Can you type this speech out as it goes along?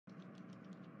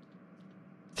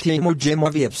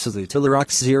TheEmojiMovie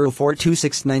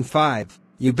AbsolutelyRocks042695.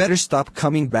 You better stop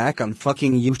coming back on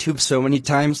fucking YouTube. So many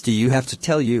times do you have to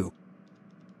tell you?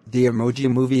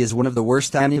 TheEmojiMovie is one of the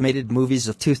worst animated movies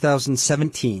of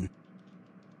 2017.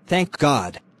 Thank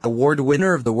God, award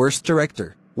winner of the worst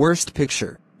director, worst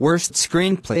picture, worst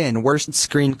screenplay and worst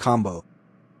screen combo.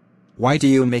 Why do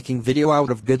you making video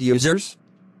out of good users?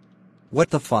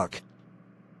 What the fuck?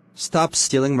 Stop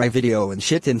stealing my video and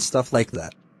shit and stuff like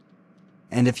that.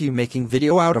 And if you making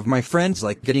video out of my friends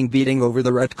like getting beating over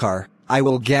the red car, I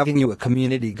will giving you a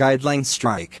community guideline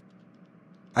strike.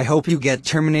 I hope you get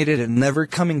terminated and never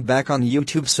coming back on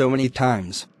YouTube so many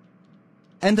times.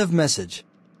 End of message.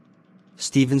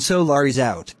 Steven Solari's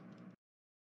out.